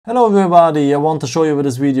Hello everybody, I want to show you with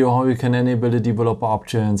this video how you can enable the developer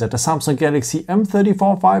options at the Samsung Galaxy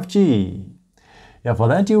M34 5G. Yeah, for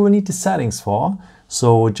that you will need the settings for.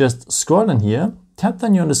 So just scroll in here, tap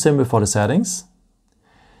down on the symbol for the settings.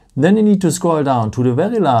 Then you need to scroll down to the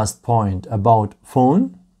very last point about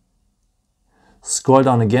phone. Scroll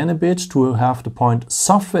down again a bit to have the point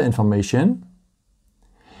software information.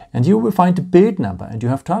 And you will find the build number, and you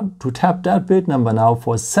have to tap that build number now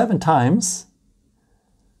for 7 times.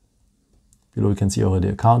 Below you can see already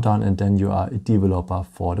a countdown, and then you are a developer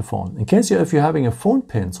for the phone. In case if you're having a phone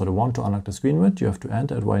pin, so the one to unlock the screen with, you have to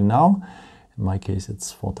enter it right now. In my case,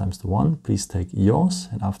 it's 4 times the 1. Please take yours,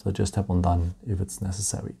 and after just tap on done if it's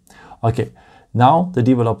necessary. Okay, now the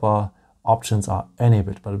developer options are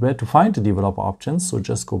enabled. But where to find the developer options? So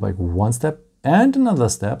just go back one step and another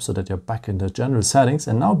step so that you're back in the general settings.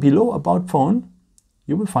 And now below about phone,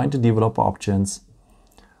 you will find the developer options.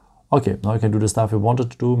 Okay, now you can do the stuff you wanted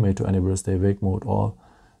to do, maybe to enable the stay awake mode or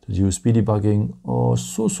the USB-Debugging or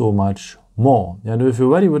so much more. And if you're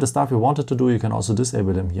ready with the stuff you wanted to do, you can also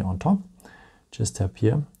disable them here on top. Just tap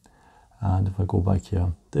here. And if I go back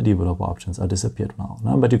here, the developer options are disappeared now.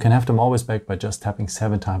 But you can have them always back by just tapping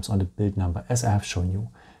 7 times on the build number, as I have shown you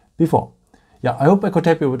before. Yeah, I hope I could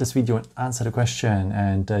help you with this video and answer the question.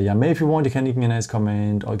 And yeah, maybe if you want, you can leave me a nice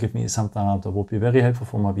comment or give me some thumbs up. That would be very helpful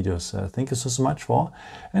for my videos. Thank you so much for.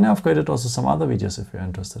 And I've created also some other videos if you're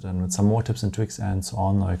interested in with some more tips and tricks and so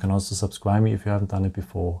on. Or you can also subscribe me if you haven't done it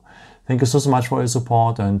before. Thank you so much for your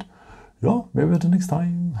support, and yeah, maybe until next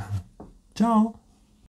time. Ciao.